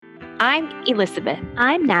I'm Elizabeth.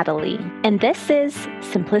 I'm Natalie, and this is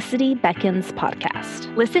Simplicity Beckons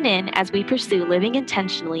Podcast. Listen in as we pursue living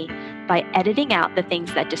intentionally by editing out the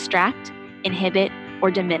things that distract, inhibit, or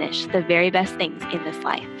diminish the very best things in this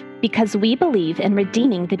life. Because we believe in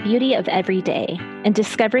redeeming the beauty of every day and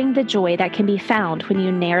discovering the joy that can be found when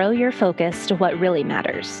you narrow your focus to what really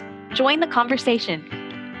matters. Join the conversation.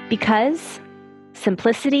 Because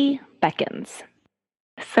simplicity beckons.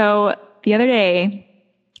 So the other day,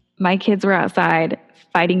 my kids were outside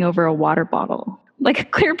fighting over a water bottle, like a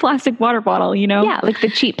clear plastic water bottle, you know? Yeah, like the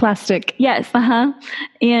cheap plastic. Yes,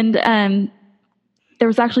 And there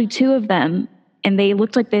was actually two of them, and they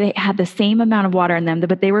looked like they had the same amount of water in them,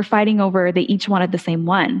 but they were fighting over, they each wanted the same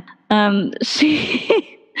one.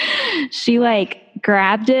 She like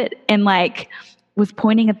grabbed it and like was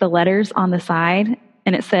pointing at the letters on the side,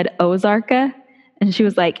 and it said Ozarka, and she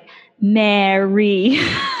was like, Mary.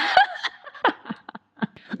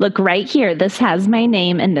 Look right here. This has my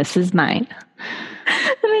name and this is mine.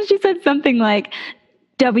 And then she said something like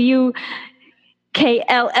WKLLO,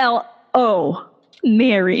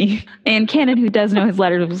 Mary. And Cannon, who does know his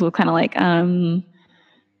letters, was kind of like,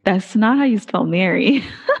 that's not how you spell Mary.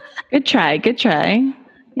 Good try.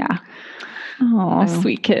 Yeah. Oh,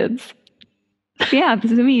 sweet kids. Yeah, I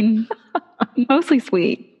mean, mostly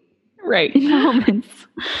sweet. Right. In moments.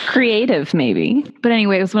 Creative, maybe. But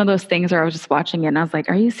anyway, it was one of those things where I was just watching it and I was like,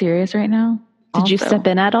 are you serious right now? Did you step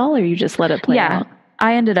in at all, or you just let it play out?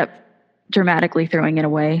 I ended up dramatically throwing it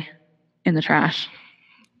away in the trash.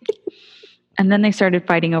 And then they started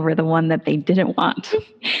fighting over the one that they didn't want.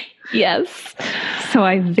 Yes. So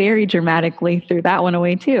I very dramatically threw that one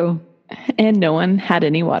away too. And no one had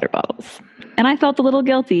any water bottles. And I felt a little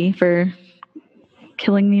guilty for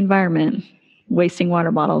killing the environment, wasting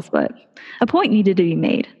water bottles, but a point needed to be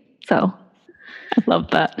made. So I love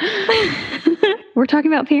that. We're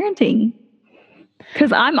talking about parenting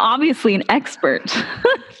because I'm obviously an expert.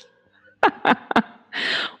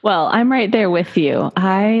 Well, I'm right there with you.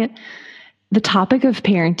 The topic of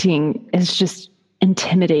parenting is just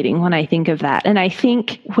intimidating when I think of that. And I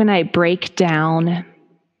think when I break down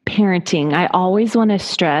parenting, I always want to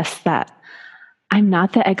stress that I'm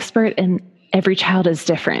not the expert and every child is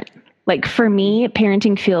different. Like for me,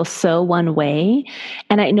 parenting feels so one way.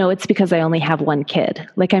 And I know it's because I only have one kid.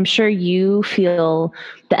 Like I'm sure you feel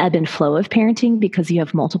the ebb and flow of parenting because you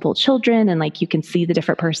have multiple children and like you can see the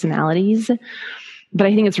different personalities. But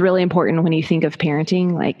I think it's really important when you think of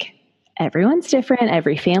parenting, like everyone's different,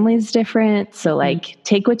 every family is different. So like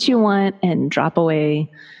take what you want and drop away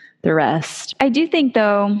the rest. I do think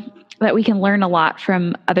though that we can learn a lot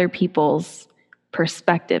from other people's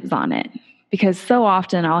perspectives on it. Because so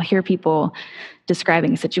often I'll hear people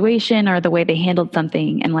describing a situation or the way they handled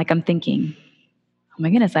something. And like, I'm thinking, oh my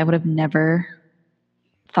goodness, I would have never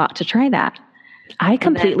thought to try that. I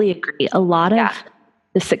completely agree. A lot of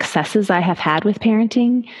the successes I have had with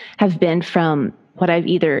parenting have been from what I've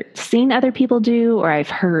either seen other people do or I've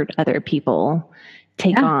heard other people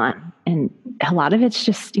take on. And a lot of it's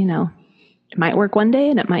just, it might work one day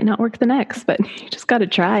and it might not work the next, but you just got to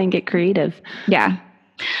try and get creative. Yeah.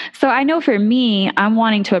 So I know for me, I'm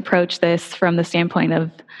wanting to approach this from the standpoint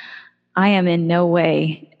of I am in no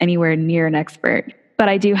way anywhere near an expert, but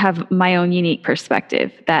I do have my own unique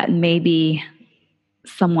perspective that maybe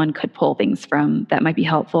someone could pull things from that might be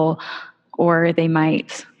helpful, or they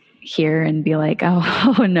might hear and be like,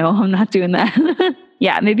 oh no, I'm not doing that.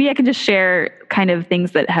 Yeah, maybe I can just share kind of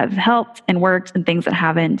things that have helped and worked and things that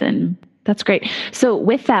haven't. And that's great. So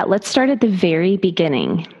with that, let's start at the very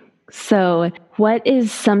beginning. So what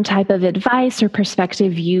is some type of advice or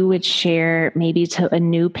perspective you would share maybe to a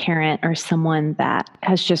new parent or someone that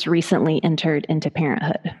has just recently entered into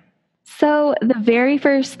parenthood? So the very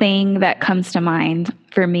first thing that comes to mind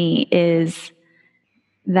for me is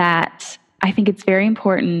that I think it's very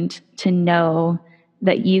important to know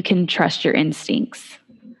that you can trust your instincts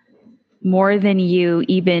more than you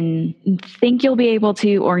even think you'll be able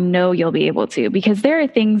to or know you'll be able to. Because there are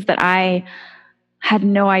things that I had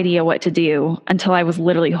no idea what to do until I was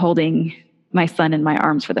literally holding my son in my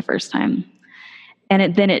arms for the first time.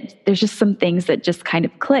 And there's just some things that just kind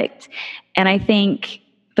of clicked. And I think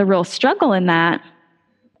the real struggle in that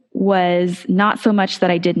was not so much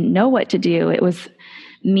that I didn't know what to do. It was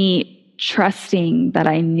me trusting that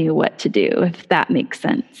I knew what to do, if that makes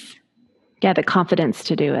sense. Yeah, the confidence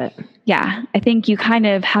to do it. Yeah, I think you kind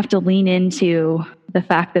of have to lean into the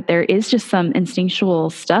fact that there is just some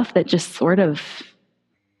instinctual stuff that just sort of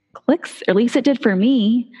clicks, or at least it did for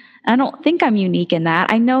me. I don't think I'm unique in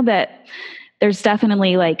that. I know that there's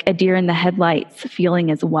definitely like a deer in the headlights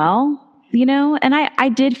feeling as well, and I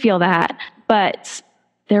did feel that, but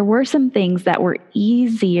there were some things that were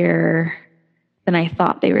easier than I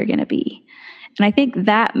thought they were going to be. And I think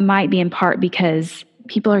that might be in part because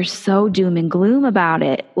people are so doom and gloom about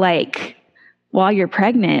it. Like, while you're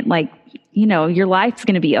pregnant, like, you know, your life's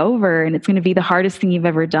going to be over and it's going to be the hardest thing you've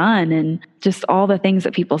ever done, and just all the things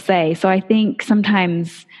that people say. So I think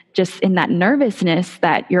sometimes just in that nervousness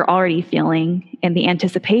that you're already feeling and the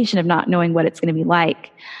anticipation of not knowing what it's going to be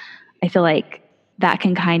like, I feel like that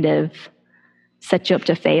can kind of set you up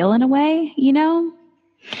to fail in a way, you know?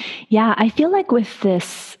 Yeah, I feel like with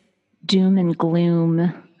this doom and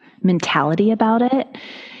gloom mentality about it,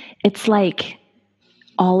 it's like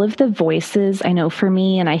all of the voices, I know for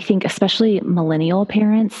me, and I think especially millennial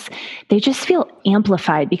parents, they just feel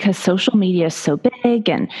amplified because social media is so big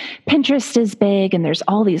and Pinterest is big, and there's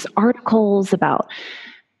all these articles about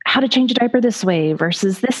how to change a diaper this way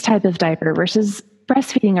versus this type of diaper versus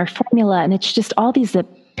breastfeeding or formula. And it's just all these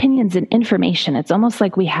opinions and information. It's almost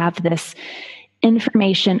like we have this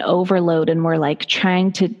information overload and we're like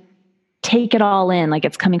trying to take it all in like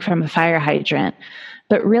it's coming from a fire hydrant.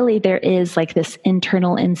 But really there is like this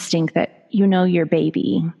internal instinct that you know your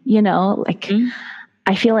baby, you know, like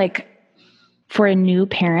I feel like for a new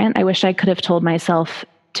parent, I wish I could have told myself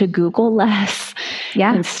to Google less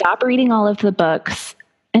and stop reading all of the books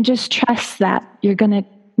and just trust that you're going to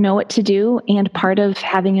know what to do. And part of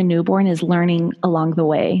having a newborn is learning along the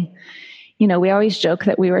way. You know, we always joke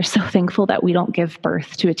that we were so thankful that we don't give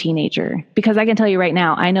birth to a teenager, because I can tell you right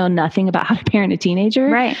now, I know nothing about how to parent a teenager,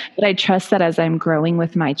 right? But I trust that as I'm growing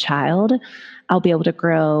with my child, I'll be able to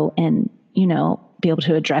grow and, you know, be able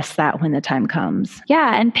to address that when the time comes.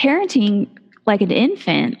 Yeah. And parenting like an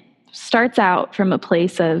infant starts out from a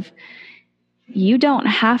place of you don't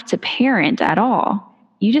have to parent at all.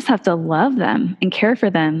 You just have to love them and care for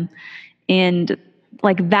them. And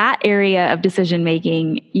like that area of decision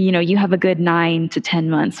making, you know, you have a good 9 to 10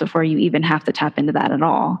 months before you even have to tap into that at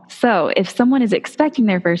all. So if someone is expecting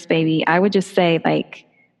their first baby, I would just say like,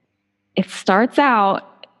 it starts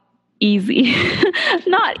out easy,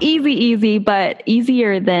 not easy, but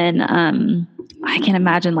easier than, I can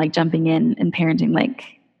imagine like jumping in and parenting, like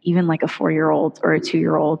even like a 4-year-old or a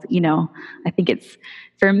 2-year-old, you know. I think it's,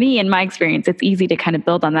 for me, in my experience, it's easy to kind of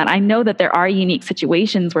build on that. I know that there are unique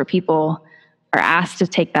situations where people are asked to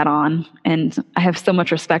take that on. And I have so much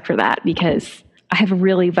respect for that, because I have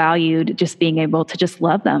really valued just being able to just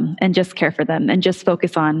love them and just care for them and just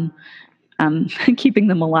focus on keeping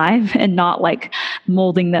them alive and not like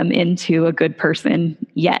molding them into a good person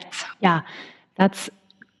yet. Yeah, that's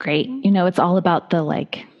great. You know, it's all about the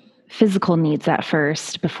like physical needs at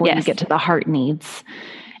first before you get to the heart needs.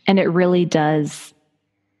 And it really does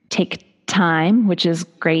take time, which is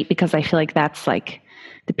great, because I feel like that's like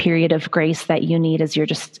the period of grace that you need as you're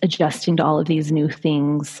just adjusting to all of these new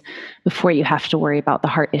things before you have to worry about the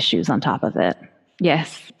heart issues on top of it.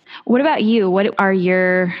 Yes. What about you? What are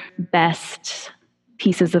your best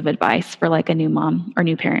pieces of advice for like a new mom or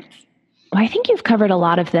new parents? Well, I think you've covered a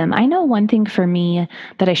lot of them. I know one thing for me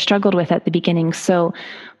that I struggled with at the beginning. So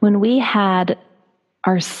when we had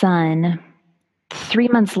our son, 3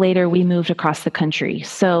 months later, we moved across the country.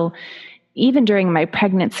 So even during my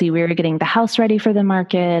pregnancy, we were getting the house ready for the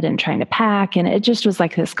market and trying to pack. And it just was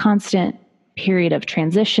like this constant period of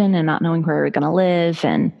transition and not knowing where we were going to live.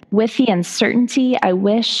 And with the uncertainty, I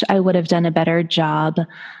wish I would have done a better job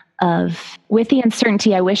of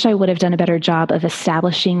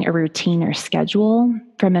establishing a routine or schedule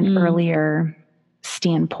from an earlier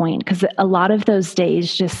standpoint. Because a lot of those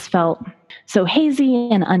days just felt so hazy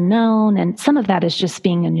and unknown. And some of that is just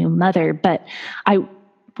being a new mother. But I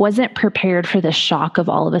wasn't prepared for the shock of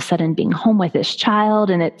all of a sudden being home with this child.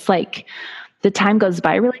 And it's like the time goes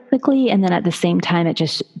by really quickly. And then at the same time, it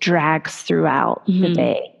just drags throughout the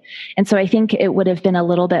day. And so I think it would have been a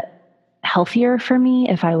little bit healthier for me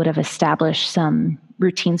if I would have established some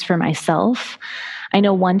routines for myself. I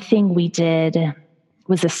know one thing we did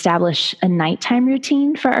was establish a nighttime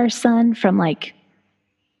routine for our son from like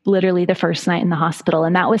literally the first night in the hospital.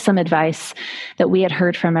 And that was some advice that we had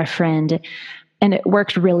heard from a friend. And it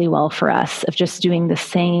worked really well for us, of just doing the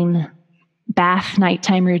same bath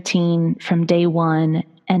nighttime routine from day one.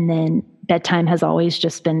 And then bedtime has always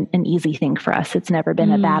just been an easy thing for us. It's never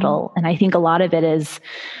been a battle. And I think a lot of it is,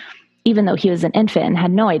 even though he was an infant and had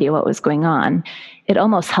no idea what was going on, it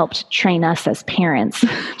almost helped train us as parents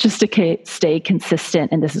just to stay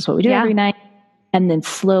consistent. And this is what we do every night. And then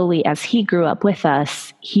slowly, as he grew up with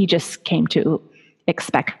us, he just came to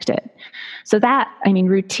expect it. So that, I mean,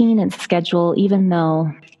 routine and schedule, even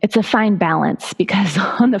though it's a fine balance, because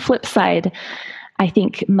on the flip side, I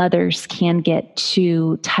think mothers can get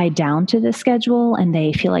too tied down to the schedule, and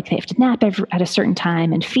they feel like they have to nap at a certain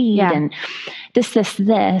time and feed and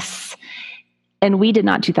this. And we did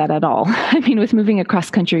not do that at all. I mean, with moving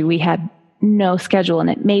across country, we had no schedule, and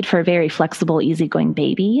it made for a very flexible, easygoing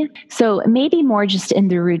baby. So maybe more just in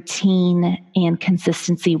the routine and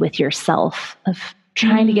consistency with yourself of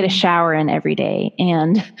trying to get a shower in every day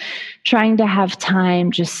and trying to have time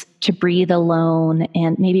just to breathe alone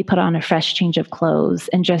and maybe put on a fresh change of clothes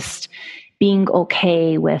and just being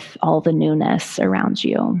okay with all the newness around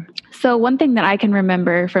you. So one thing that I can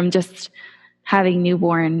remember from just having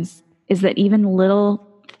newborns is that even little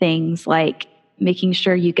things like making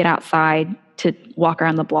sure you get outside to walk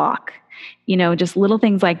around the block, just little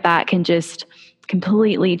things like that can just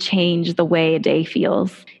completely change the way a day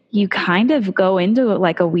feels. You kind of go into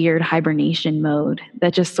like a weird hibernation mode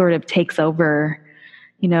that just sort of takes over.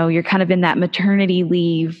 You're kind of in that maternity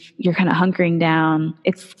leave, you're kind of hunkering down.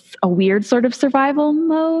 It's a weird sort of survival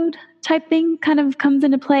mode type thing kind of comes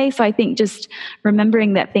into play. So I think just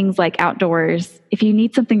remembering that things like outdoors, if you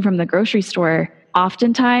need something from the grocery store,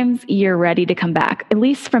 oftentimes you're ready to come back. At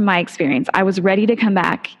least from my experience, I was ready to come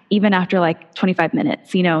back even after like 25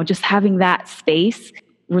 minutes. Just having that space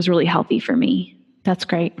was really healthy for me. That's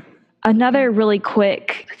great. Another really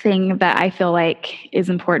quick thing that I feel like is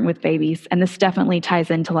important with babies, and this definitely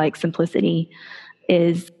ties into like simplicity,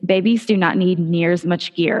 is babies do not need near as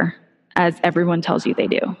much gear as everyone tells you they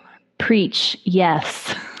do. Preach.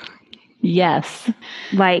 Yes. Yes.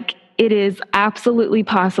 Like, it is absolutely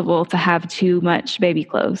possible to have too much baby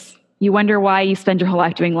clothes. You wonder why you spend your whole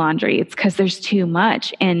life doing laundry. It's because there's too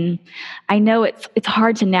much. And I know it's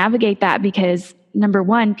hard to navigate that because, number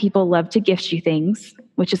one, people love to gift you things,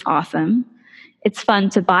 which is awesome. It's fun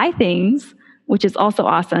to buy things, which is also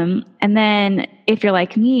awesome. And then if you're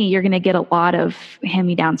like me, you're going to get a lot of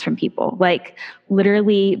hand-me-downs from people, like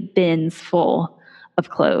literally bins full of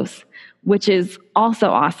clothes, which is also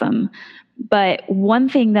awesome. But one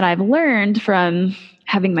thing that I've learned from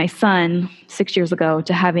having my son 6 years ago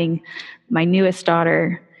to having my newest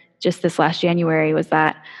daughter just this last January was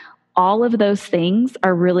that all of those things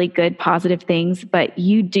are really good, positive things, but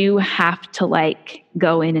you do have to like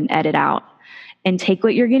go in and edit out and take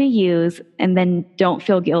what you're going to use, and then don't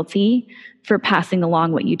feel guilty for passing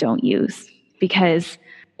along what you don't use, because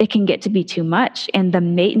it can get to be too much and the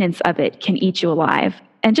maintenance of it can eat you alive.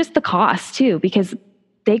 And just the cost too, because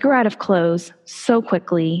they grow out of clothes so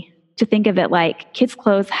quickly. To think of it like kids'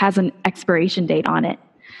 clothes has an expiration date on it,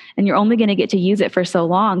 and you're only going to get to use it for so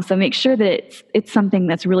long. So make sure that it's something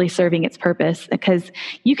that's really serving its purpose, because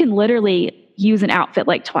you can literally use an outfit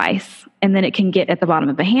like twice, and then it can get at the bottom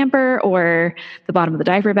of the hamper or the bottom of the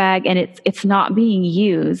diaper bag, and it's not being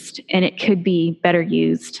used, and it could be better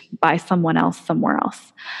used by someone else somewhere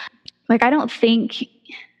else. Like, I don't think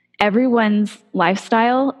everyone's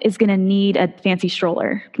lifestyle is going to need a fancy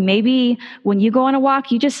stroller. Maybe when you go on a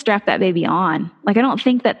walk, you just strap that baby on. Like, I don't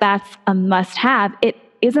think that that's a must-have. It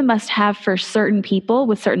is a must-have for certain people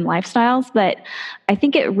with certain lifestyles, but I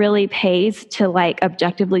think it really pays to like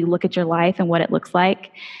objectively look at your life and what it looks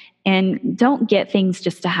like, and don't get things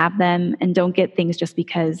just to have them, and don't get things just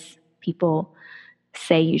because people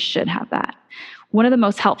say you should have that. One of the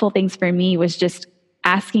most helpful things for me was just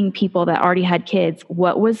asking people that already had kids,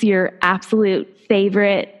 what was your absolute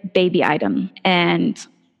favorite baby item? And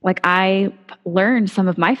like, I learned some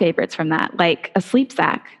of my favorites from that, like a sleep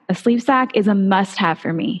sack. A sleep sack is a must-have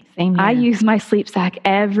for me. Same here. I use my sleep sack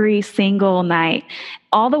every single night,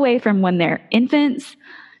 all the way from when they're infants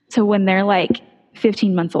to when they're like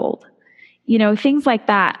 15 months old. Things like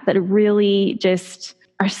that really just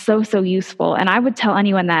are so, so useful. And I would tell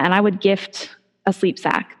anyone that, and I would gift a sleep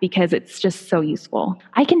sack because it's just so useful.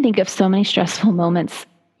 I can think of so many stressful moments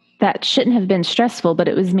that shouldn't have been stressful, but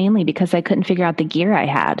it was mainly because I couldn't figure out the gear I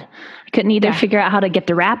had. I couldn't either figure out how to get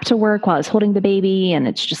the wrap to work while I was holding the baby. And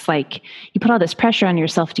it's just like, you put all this pressure on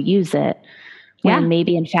yourself to use it when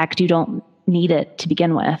maybe in fact you don't need it to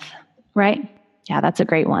begin with. Right. Yeah, that's a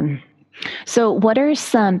great one. So what are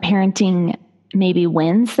some parenting maybe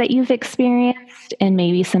wins that you've experienced, and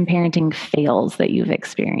maybe some parenting fails that you've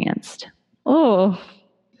experienced? Oh,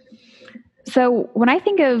 so when I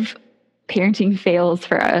think of parenting fails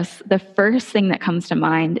for us, the first thing that comes to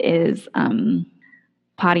mind is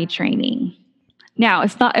potty training. Now,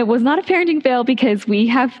 it was not a parenting fail because we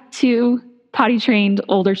have 2 potty trained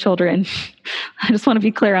older children. I just want to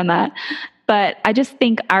be clear on that. But I just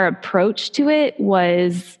think our approach to it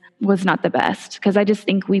was not the best, because I just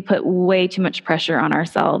think we put way too much pressure on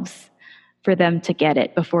ourselves for them to get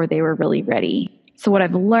it before they were really ready. So what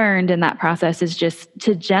I've learned in that process is just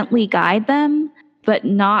to gently guide them, but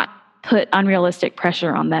not put unrealistic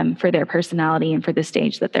pressure on them for their personality and for the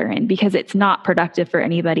stage that they're in, because it's not productive for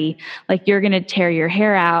anybody. Like, you're going to tear your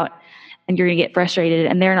hair out and you're going to get frustrated,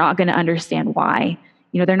 and they're not going to understand why.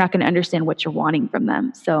 They're not going to understand what you're wanting from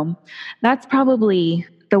them. So that's probably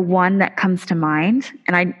the one that comes to mind.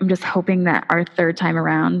 And I'm just hoping that our third time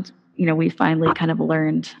around, we finally kind of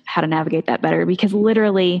learned how to navigate that better, because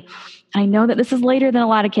literally, I know that this is later than a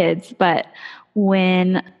lot of kids, but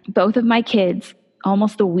when both of my kids,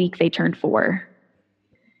 almost the week they turned 4,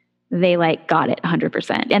 they got it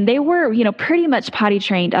 100%. And they were, pretty much potty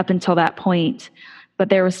trained up until that point, but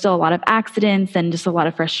there was still a lot of accidents and just a lot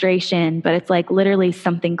of frustration. But it's literally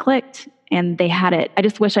something clicked and they had it. I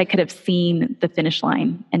just wish I could have seen the finish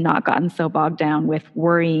line and not gotten so bogged down with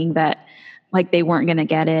worrying that they weren't going to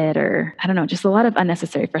get it, or I don't know, just a lot of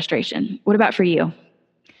unnecessary frustration. What about for you?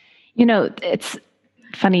 It's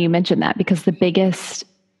funny you mentioned that, because the biggest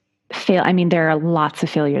there are lots of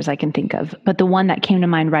failures I can think of, but the one that came to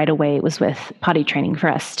mind right away was with potty training for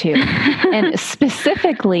us too. And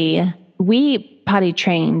specifically, we potty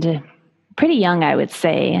trained pretty young, I would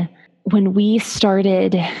say, when we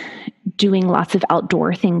started doing lots of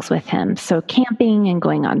outdoor things with him. So camping and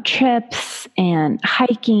going on trips and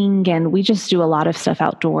hiking. And we just do a lot of stuff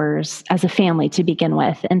outdoors as a family to begin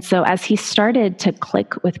with. And so as he started to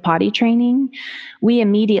click with potty training, we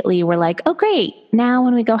immediately were like, oh, great. Now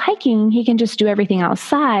when we go hiking, he can just do everything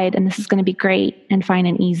outside. And this is going to be great and fine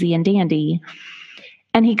and easy and dandy.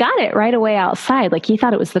 And he got it right away outside. He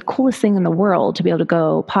thought it was the coolest thing in the world to be able to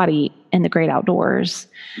go potty in the great outdoors.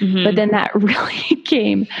 Mm-hmm. But then that really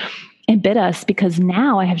came and bit us, because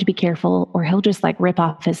now I have to be careful or he'll just rip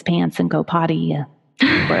off his pants and go potty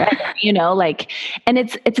wherever, and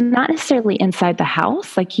it's not necessarily inside the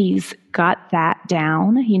house. He's got that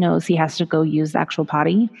down. He knows he has to go use the actual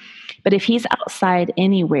potty. But if he's outside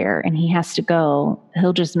anywhere and he has to go,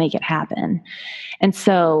 he'll just make it happen. And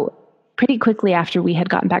so pretty quickly after we had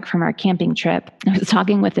gotten back from our camping trip, I was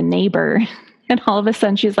talking with a neighbor, and all of a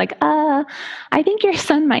sudden she's like, I think your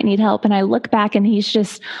son might need help. And I look back and he's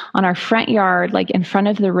just on our front yard, in front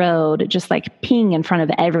of the road, just peeing in front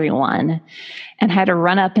of everyone, and had to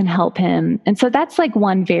run up and help him. And so that's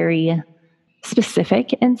one very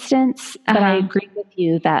specific instance. But I agree with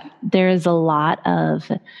you that there is a lot of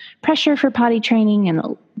pressure for potty training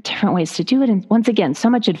and different ways to do it. And once again, so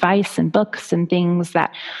much advice and books and things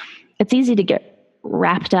that it's easy to get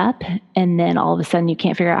wrapped up, and then all of a sudden you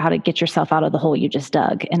can't figure out how to get yourself out of the hole you just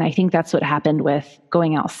dug. And I think that's what happened with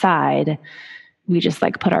going outside. We just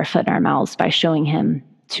put our foot in our mouths by showing him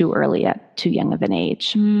too early at too young of an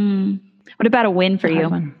age. What about a win for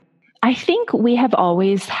you? I think we have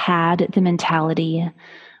always had the mentality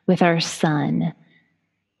with our son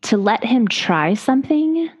to let him try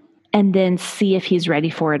something and then see if he's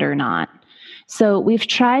ready for it or not. So we've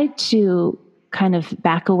tried to kind of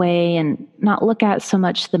back away and not look at so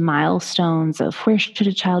much the milestones of where should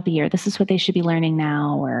a child be, or this is what they should be learning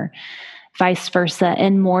now, or vice versa,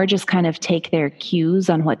 and more just kind of take their cues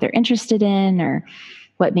on what they're interested in or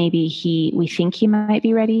what maybe we think he might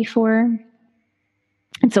be ready for.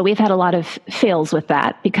 And so we've had a lot of fails with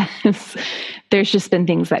that, because there's just been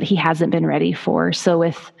things that he hasn't been ready for. So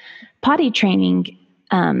with potty training,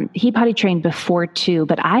 he potty trained before 2,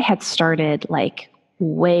 but I had started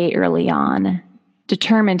way early on,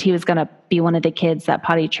 determined he was going to be one of the kids that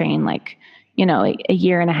potty train a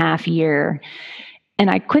year and a half year. And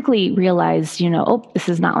I quickly realized, this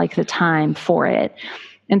is not the time for it.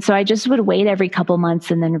 And so I just would wait every couple months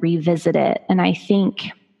and then revisit it. And I think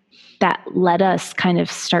that let us kind of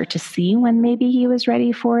start to see when maybe he was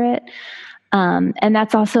ready for it. And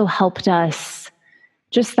that's also helped us,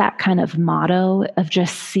 just that kind of motto of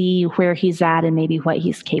just see where he's at and maybe what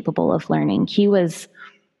he's capable of learning. He was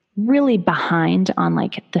really behind on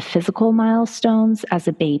the physical milestones as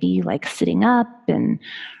a baby, sitting up and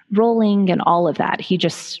rolling and all of that. He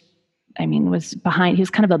just, was behind. He was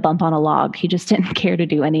kind of a bump on a log. He just didn't care to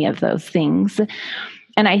do any of those things.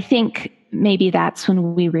 And I think maybe that's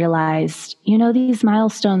when we realized, these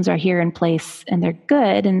milestones are here in place and they're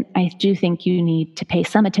good. And I do think you need to pay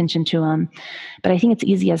some attention to them. But I think it's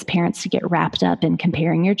easy as parents to get wrapped up in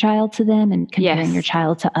comparing your child to them and comparing your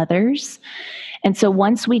child to others. And so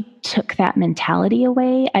once we took that mentality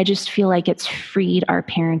away, I just feel like it's freed our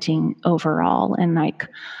parenting overall and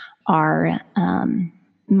our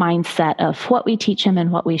mindset of what we teach him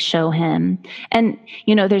and what we show him. And,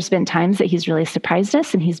 there's been times that he's really surprised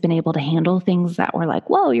us and he's been able to handle things that were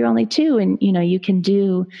whoa, you're only 2 and, you can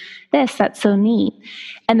do this. That's so neat.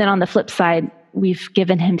 And then on the flip side, we've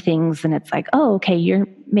given him things and it's oh, okay, you're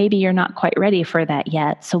not quite ready for that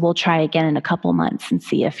yet. So we'll try again in a couple months and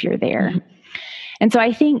see if you're there. Mm-hmm. And so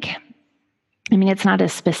I think I mean, it's not a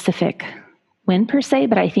specific win per se,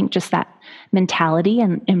 but I think just that mentality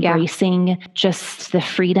and embracing just the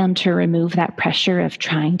freedom to remove that pressure of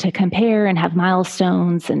trying to compare and have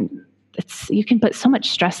milestones. And you can put so much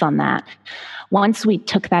stress on that. Once we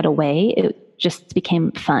took that away, it just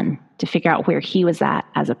became fun to figure out where he was at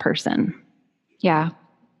as a person. Yeah,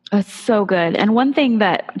 that's so good. And one thing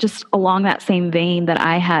that just along that same vein that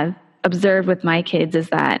I have observed with my kids is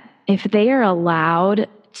that if they are allowed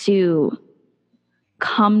to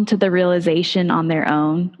come to the realization on their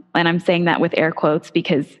own, and I'm saying that with air quotes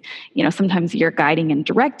because, sometimes you're guiding and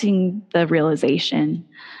directing the realization.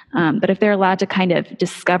 But if they're allowed to kind of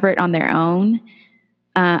discover it on their own,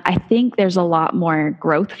 I think there's a lot more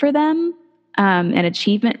growth for them and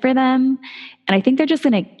achievement for them. And I think they're just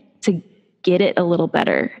going to get it a little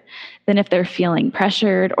better than if they're feeling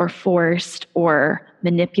pressured or forced or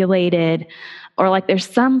manipulated, or like there's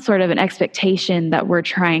some sort of an expectation that we're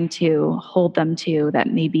trying to hold them to that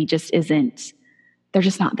maybe just isn't, they're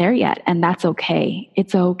just not there yet. And that's okay.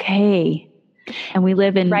 It's okay. And we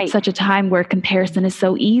live in such a time where comparison is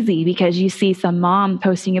so easy because you see some mom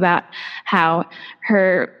posting about how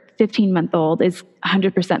her 15-month-old is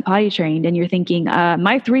 100% potty trained. And you're thinking,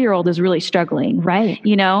 my 3-year-old is really struggling. Right.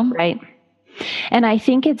 Right. And I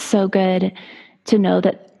think it's so good to know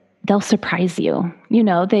that they'll surprise you.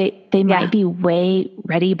 They might be way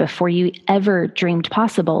ready before you ever dreamed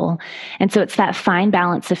possible. And so it's that fine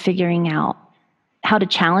balance of figuring out how to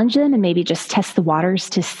challenge them and maybe just test the waters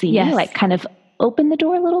to see, like kind of open the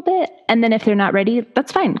door a little bit. And then if they're not ready,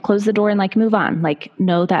 that's fine. Close the door and like move on. Like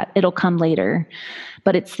know that it'll come later.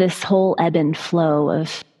 But it's this whole ebb and flow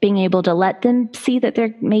of being able to let them see that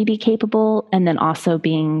they're maybe capable and then also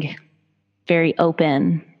being very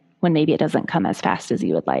open when maybe it doesn't come as fast as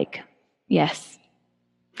you would like. Yes.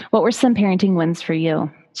 What were some parenting wins for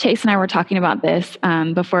you? Chase and I were talking about this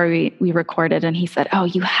before we recorded, and he said, "Oh,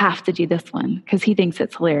 you have to do this one," because he thinks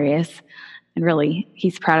it's hilarious. And really,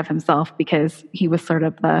 he's proud of himself because he was sort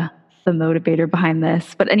of the motivator behind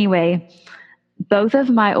this. But anyway, both of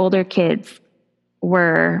my older kids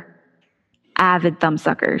were avid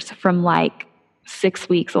thumbsuckers from like 6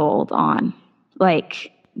 weeks old on.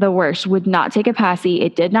 Like the worst, would not take a passy.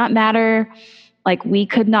 It did not matter. Like we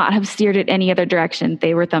could not have steered it any other direction.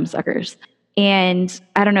 They were thumbsuckers. And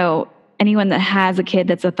I don't know, anyone that has a kid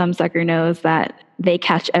that's a thumbsucker knows that they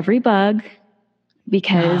catch every bug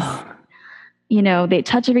because, they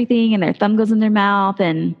touch everything and their thumb goes in their mouth.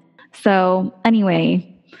 And so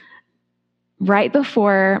anyway, right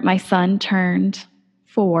before my son turned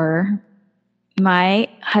 4, my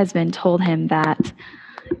husband told him that,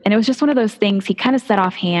 and it was just one of those things he kind of said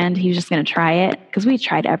offhand, he was just going to try it because we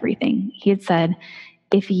tried everything. He had said,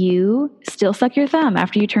 if you still suck your thumb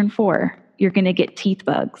after you turn 4, you're going to get teeth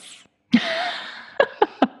bugs.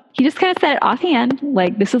 He just kind of said it offhand,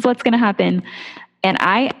 like, this is what's going to happen. And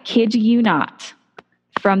I kid you not,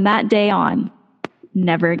 from that day on,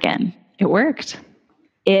 never again. It worked.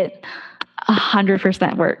 It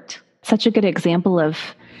 100% worked. Such a good example of,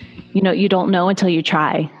 you don't know until you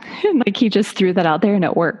try. Like he just threw that out there and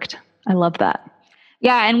it worked. I love that.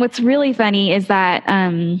 Yeah. And what's really funny is that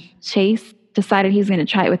Chase decided he was going to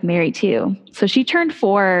try it with Mary too. So she turned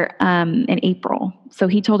 4 in April. So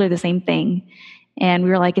he told her the same thing. And we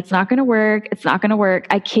were like, it's not going to work. It's not going to work.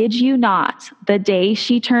 I kid you not. The day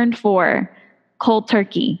she turned 4, cold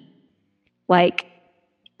turkey, like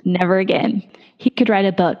never again. He could write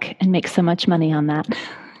a book and make so much money on that.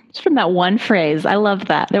 Just from that one phrase. I love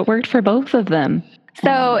that. It worked for both of them.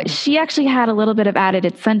 So she actually had a little bit of added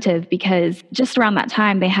incentive because just around that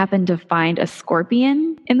time, they happened to find a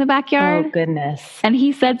scorpion in the backyard. Oh, goodness. And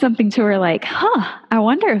he said something to her like, I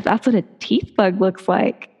wonder if that's what a teeth bug looks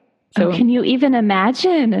like. So can you even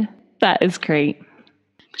imagine? That is great.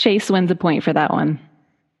 Chase wins a point for that one.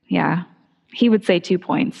 Yeah. He would say 2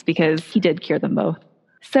 points because he did cure them both.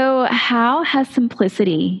 So how has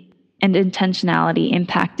simplicity and intentionality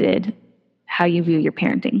impacted how you view your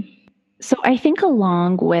parenting? So I think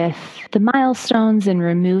along with the milestones and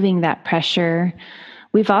removing that pressure,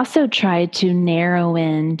 we've also tried to narrow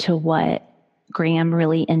in to what Graham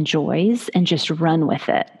really enjoys and just run with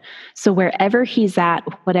it. So wherever he's at,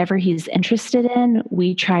 whatever he's interested in,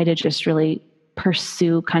 we try to just really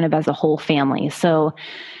pursue kind of as a whole family. So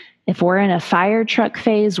if we're in a fire truck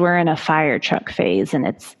phase, we're in a fire truck phase, and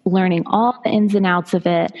it's learning all the ins and outs of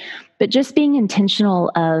it, but just being intentional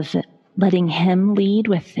of letting him lead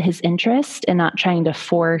with his interest and not trying to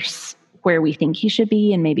force where we think he should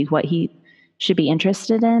be and maybe what he should be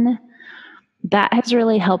interested in. That has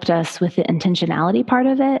really helped us with the intentionality part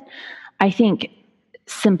of it. I think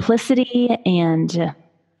simplicity and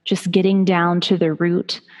just getting down to the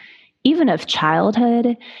root even of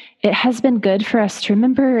childhood, it has been good for us to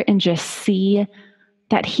remember and just see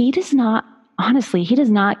that he does not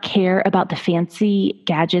care about the fancy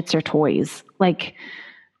gadgets or toys. Like,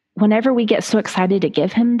 whenever we get so excited to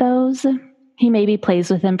give him those, he maybe plays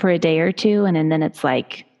with them for a day or two, and then it's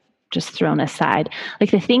like just thrown aside.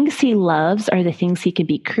 Like, the things he loves are the things he can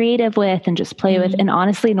be creative with and just play with. And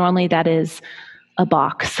honestly, normally that is a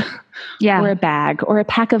box or a bag or a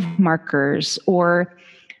pack of markers or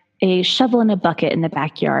a shovel and a bucket in the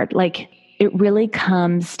backyard. Like, it really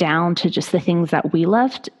comes down to just the things that we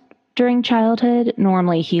loved during childhood.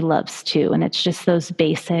 Normally he loves too. And it's just those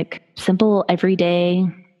basic, simple, everyday,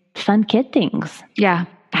 fun kid things. Yeah.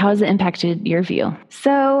 How has it impacted your view?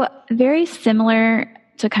 So very similar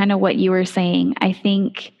to kind of what you were saying. I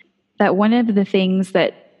think that one of the things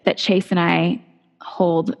that Chase and I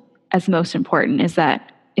hold as most important is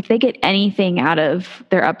that if they get anything out of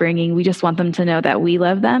their upbringing, we just want them to know that we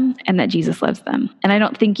love them and that Jesus loves them. And I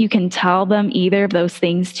don't think you can tell them either of those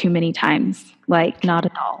things too many times. Like, not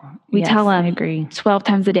at all. We tell them, I agree, 12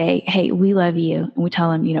 times a day, hey, we love you. And we tell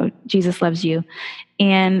them, Jesus loves you.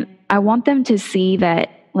 And I want them to see that,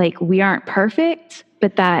 like, we aren't perfect,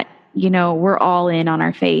 but that, we're all in on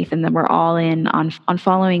our faith, and that we're all in on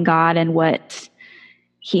following God and what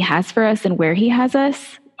he has for us and where he has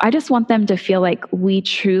us. I just want them to feel like we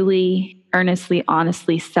truly, earnestly,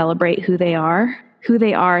 honestly celebrate who they are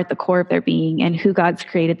at the core of their being and who God's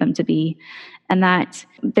created them to be. And that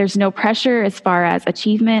there's no pressure as far as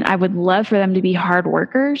achievement. I would love for them to be hard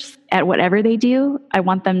workers at whatever they do. I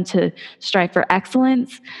want them to strive for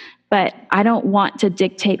excellence, but I don't want to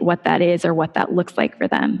dictate what that is or what that looks like for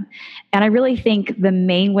them. And I really think the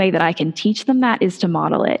main way that I can teach them that is to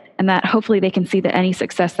model it, and that hopefully they can see that any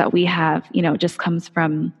success that we have, just comes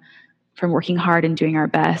from working hard and doing our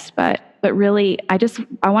best. But really, I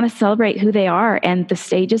want to celebrate who they are and the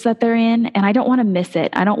stages that they're in. And I don't want to miss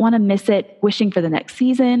it. I don't want to miss it wishing for the next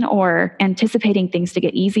season or anticipating things to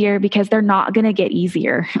get easier, because they're not going to get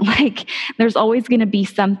easier. Like, there's always going to be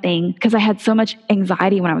something, because I had so much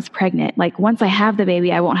anxiety when I was pregnant. Like, once I have the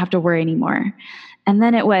baby, I won't have to worry anymore. And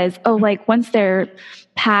then it was, once they're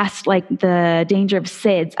past like the danger of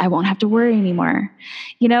SIDS, I won't have to worry anymore,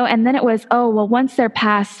 And then it was, once they're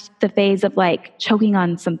past the phase of like choking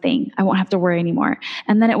on something, I won't have to worry anymore.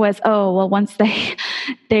 And then it was, once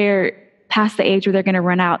they're past the age where they're going to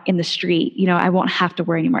run out in the street, I won't have to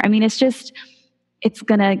worry anymore. I mean, it's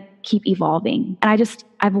going to keep evolving. And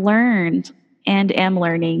I've learned and am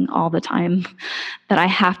learning all the time that I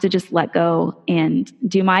have to just let go and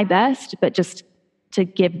do my best, but just to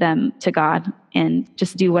give them to God and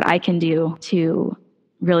just do what I can do to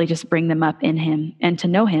really just bring them up in him and to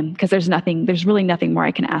know him, because there's really nothing more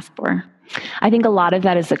I can ask for. I think a lot of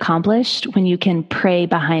that is accomplished when you can pray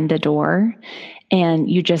behind the door and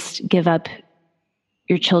you just give up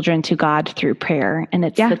your children to God through prayer. And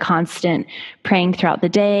it's the constant praying throughout the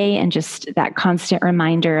day and just that constant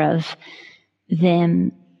reminder of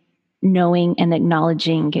them knowing and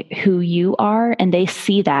acknowledging who you are, and they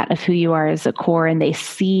see that of who you are as a core, and they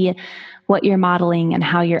see what you're modeling and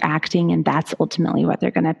how you're acting, and that's ultimately what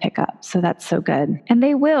they're going to pick up. So that's so good. And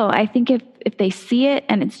they will. I think if they see it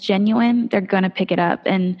and it's genuine, they're going to pick it up.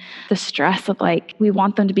 And the stress of like, we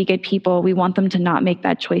want them to be good people. We want them to not make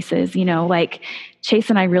bad choices. Like Chase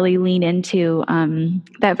and I really lean into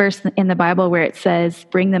that verse in the Bible where it says,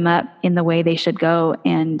 bring them up in the way they should go,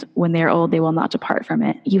 and when they're old, they will not depart from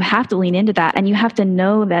it. You have to lean into that, and you have to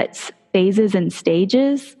know that phases and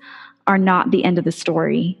stages are not the end of the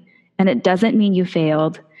story. And it doesn't mean you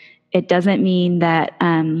failed. It doesn't mean that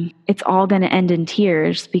it's all going to end in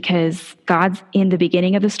tears, because God's in the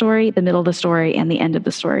beginning of the story, the middle of the story, and the end of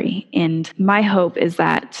the story. And my hope is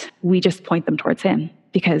that we just point them towards him,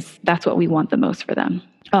 because that's what we want the most for them.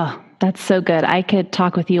 Oh, that's so good. I could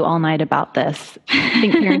talk with you all night about this. I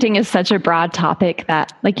think parenting is such a broad topic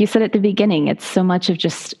that, like you said at the beginning, it's so much of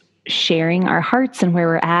just sharing our hearts and where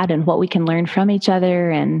we're at and what we can learn from each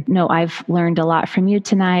other. And no, I've learned a lot from you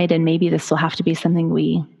tonight, and maybe this will have to be something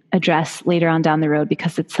we address later on down the road,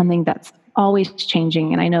 because it's something that's always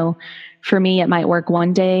changing. And I know for me, it might work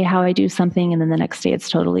one day how I do something, and then the next day it's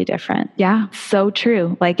totally different. Yeah, so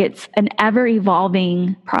true. Like, it's an ever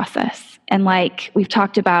evolving process. And like we've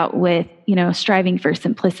talked about with, striving for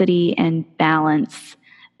simplicity and balance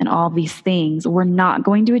and all these things, we're not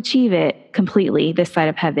going to achieve it completely this side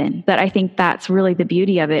of heaven. But I think that's really the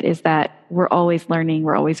beauty of it, is that we're always learning,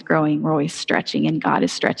 we're always growing, we're always stretching, and God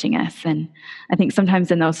is stretching us. And I think sometimes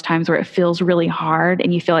in those times where it feels really hard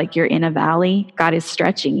and you feel like you're in a valley, God is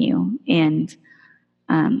stretching you. And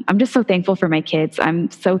I'm just so thankful for my kids. I'm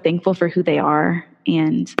so thankful for who they are.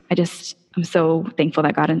 And I'm so thankful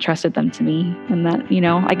that God entrusted them to me and that,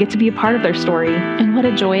 I get to be a part of their story. And what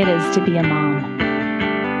a joy it is to be a mom.